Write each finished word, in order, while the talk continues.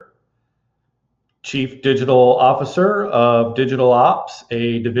Chief Digital Officer of Digital Ops,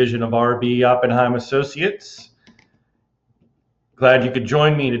 a division of RB Oppenheim Associates. Glad you could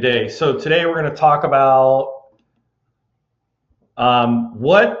join me today. So today we're going to talk about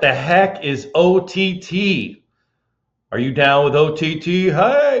what the heck is OTT? Are you down with OTT?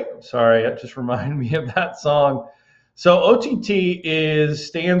 Hey, sorry, that just reminded me of that song. So OTT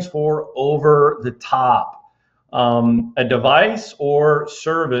stands for over the top, a device or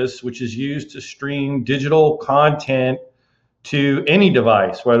service which is used to stream digital content to any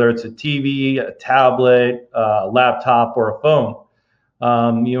device, whether it's a TV, a tablet, a laptop, or a phone.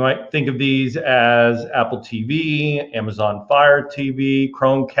 You might think of these as Apple TV, Amazon Fire TV,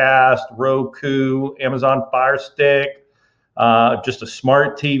 Chromecast, Roku, Amazon Fire Stick, just a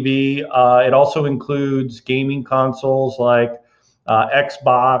smart TV. It also includes gaming consoles like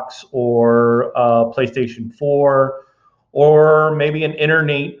Xbox or PlayStation 4, or maybe an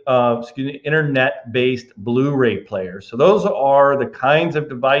internet-based Blu-ray player. So those are the kinds of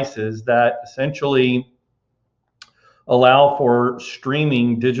devices that essentially allow for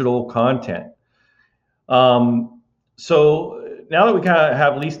streaming digital content. So now that we kind of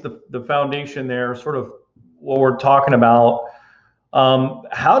have at least the foundation there, sort of what we're talking about,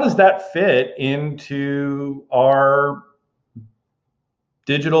 how does that fit into our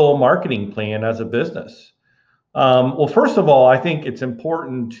digital marketing plan as a business? Well, first of all, I think it's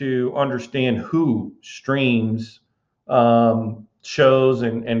important to understand who streams shows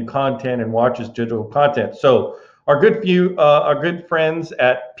and content and watches digital content. So our good friends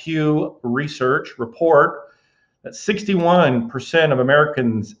at Pew Research report that 61% of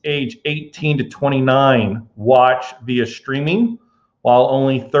Americans age 18 to 29 watch via streaming, while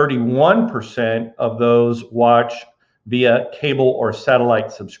only 31% of those watch via cable or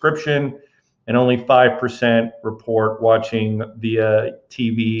satellite subscription, and only 5% report watching via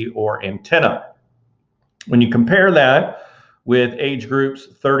TV or antenna. When you compare that with age groups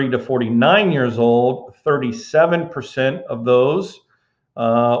 30 to 49 years old, 37% of those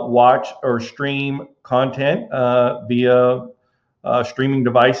watch or stream content via streaming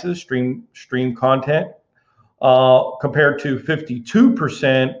devices, stream content, compared to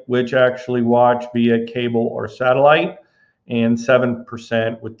 52%, which actually watch via cable or satellite, and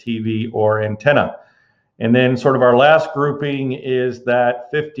 7% with TV or antenna. And then sort of our last grouping is that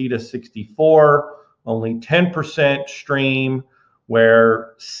 50 to 64, only 10% stream,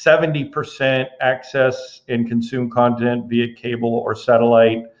 where 70% access and consume content via cable or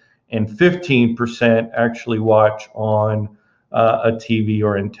satellite, and 15% actually watch on a TV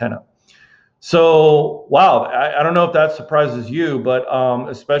or antenna. So, wow, I don't know if that surprises you, but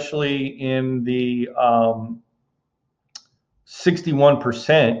especially in the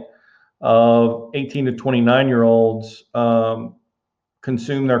 61% of 18 to 29-year-olds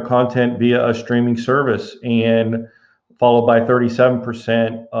consume their content via a streaming service, and followed by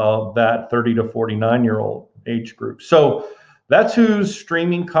 37% of that 30 to 49-year-old age group. So that's who's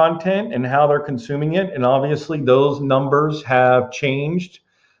streaming content and how they're consuming it. And obviously those numbers have changed,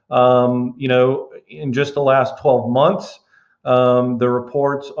 in just the last 12 months. The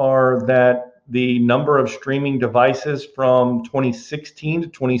reports are that the number of streaming devices from 2016 to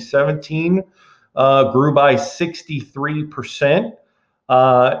 2017 grew by 63%.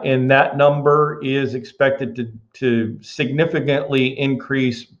 And that number is expected to significantly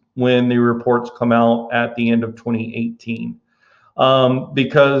increase when the reports come out at the end of 2018.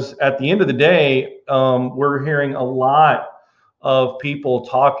 Because at the end of the day, we're hearing a lot of people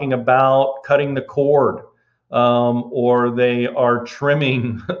talking about cutting the cord, or they are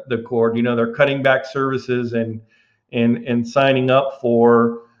trimming the cord. They're cutting back services and signing up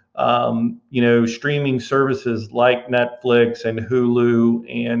for streaming services like Netflix and Hulu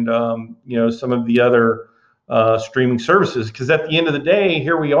and some of the other streaming services. Because at the end of the day,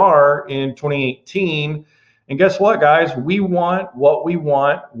 here we are in 2018, and guess what, guys? We want what we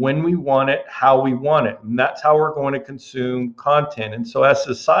want, when we want it, how we want it, and that's how we're going to consume content. And so, as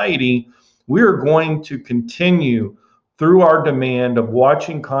society, we are going to continue through our demand of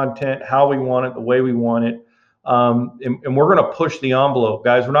watching content how we want it, the way we want it. And we're going to push the envelope,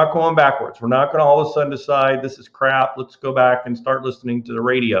 guys. We're not going backwards. We're not going to all of a sudden decide this is crap. Let's go back and start listening to the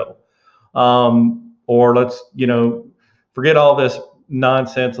radio. Or let's, forget all this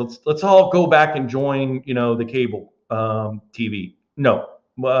nonsense. Let's all go back and join, the cable TV. No,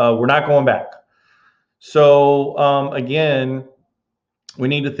 we're not going back. So again, we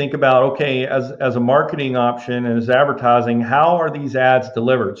need to think about, okay, as a marketing option and as advertising, how are these ads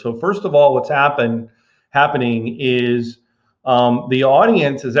delivered? So first of all, what's happening is the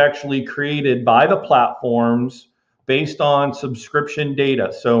audience is actually created by the platforms based on subscription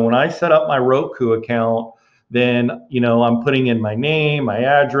data. So when I set up my Roku account, then, I'm putting in my name, my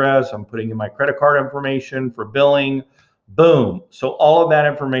address, I'm putting in my credit card information for billing, boom. So all of that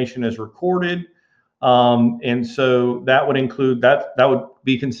information is recorded. And so that would include that would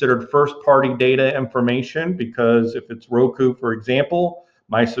be considered first party data information, because if it's Roku, for example,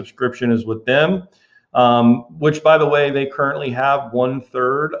 my subscription is with them, which, by the way, they currently have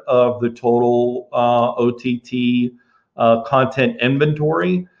 1/3 of the total OTT content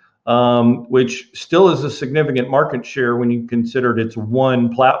inventory, which still is a significant market share when you consider it's one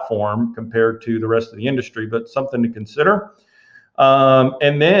platform compared to the rest of the industry, but something to consider.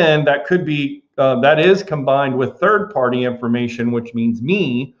 And then that is combined with third-party information, which means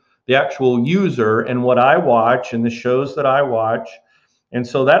me, the actual user, and what I watch and the shows that I watch. And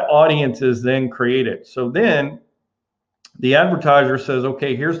so that audience is then created. So then the advertiser says,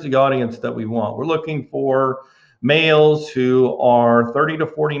 okay, here's the audience that we want. We're looking for males who are 30 to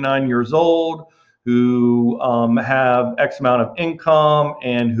 49 years old, who have X amount of income,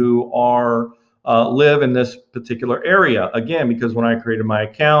 and who are live in this particular area. Again, because when I created my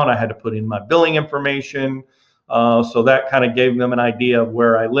account, I had to put in my billing information. So that kind of gave them an idea of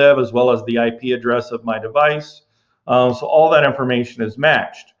where I live, as well as the IP address of my device. So all that information is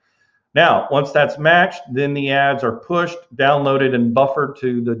matched. Now, once that's matched, then the ads are pushed, downloaded, and buffered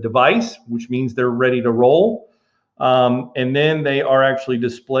to the device, which means they're ready to roll. And then they are actually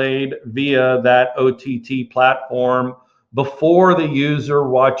displayed via that OTT platform before the user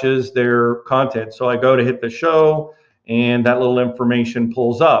watches their content. So I go to hit the show, and that little information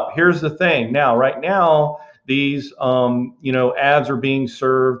pulls up. Here's the thing. Now, right now, these ads are being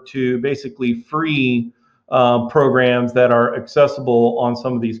served to basically free programs that are accessible on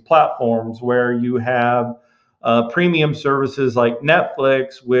some of these platforms, where you have premium services like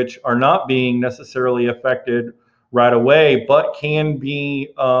Netflix, which are not being necessarily affected right away, but can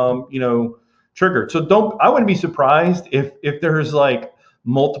be triggered. So I wouldn't be surprised if there's like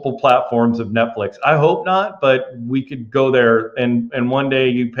multiple platforms of Netflix. I hope not, but we could go there, and one day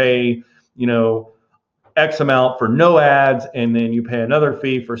you pay X amount for no ads, and then you pay another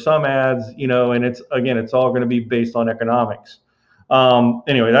fee for some ads, and it's all going to be based on economics.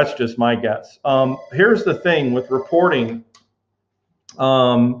 Anyway, that's just my guess. Here's the thing with reporting.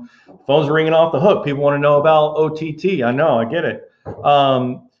 Phones are ringing off the hook. People want to know about OTT. I know, I get it.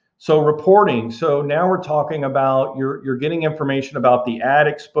 So reporting. So now we're talking about you're getting information about the ad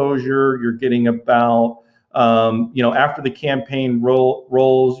exposure. You're getting about after the campaign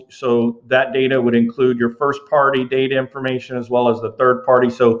rolls. So that data would include your first party data information as well as the third party.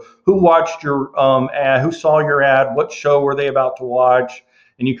 So who watched your ad, who saw your ad, what show were they about to watch,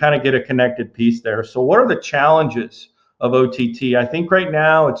 and you kind of get a connected piece there. So what are the challenges of OTT? I think right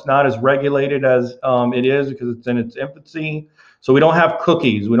now it's not as regulated as it is, because it's in its infancy. So we don't have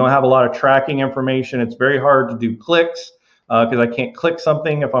cookies. We don't have a lot of tracking information. It's very hard to do clicks, because I can't click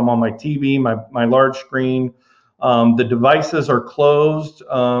something if I'm on my TV, my large screen. The devices are closed,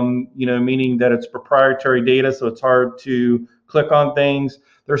 meaning that it's proprietary data, so it's hard to click on things.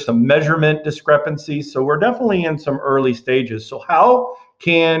 There's some measurement discrepancies. So we're definitely in some early stages. So how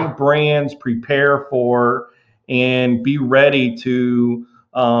can brands prepare for and be ready to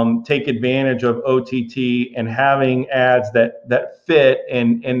take advantage of OTT and having ads that fit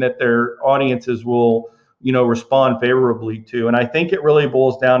and that their audiences will respond favorably to? And I think it really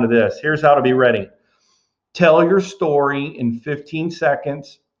boils down to this. Here's how to be ready. Tell your story in 15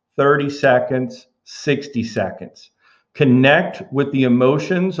 seconds, 30 seconds, 60 seconds. Connect with the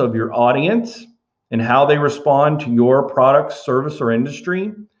emotions of your audience and how they respond to your product, service, or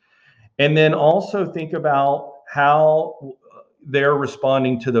industry. And then also think about how they're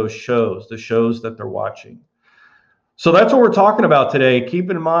responding to those shows, the shows that they're watching. So that's what we're talking about today. Keep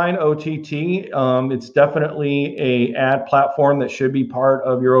in mind OTT. It's definitely a ad platform that should be part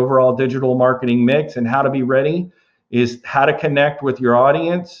of your overall digital marketing mix. And how to be ready is how to connect with your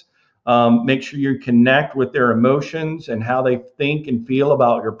audience. Make sure you connect with their emotions and how they think and feel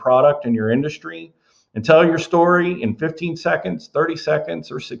about your product and your industry. And tell your story in 15 seconds, 30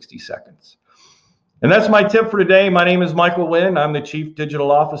 seconds, or 60 seconds. And that's my tip for today. My name is Michael Wynn. I'm the Chief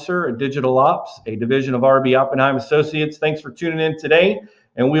Digital Officer at Digital Ops, a division of RB Oppenheim Associates. Thanks for tuning in today,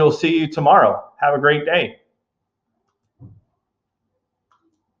 and we'll see you tomorrow. Have a great day.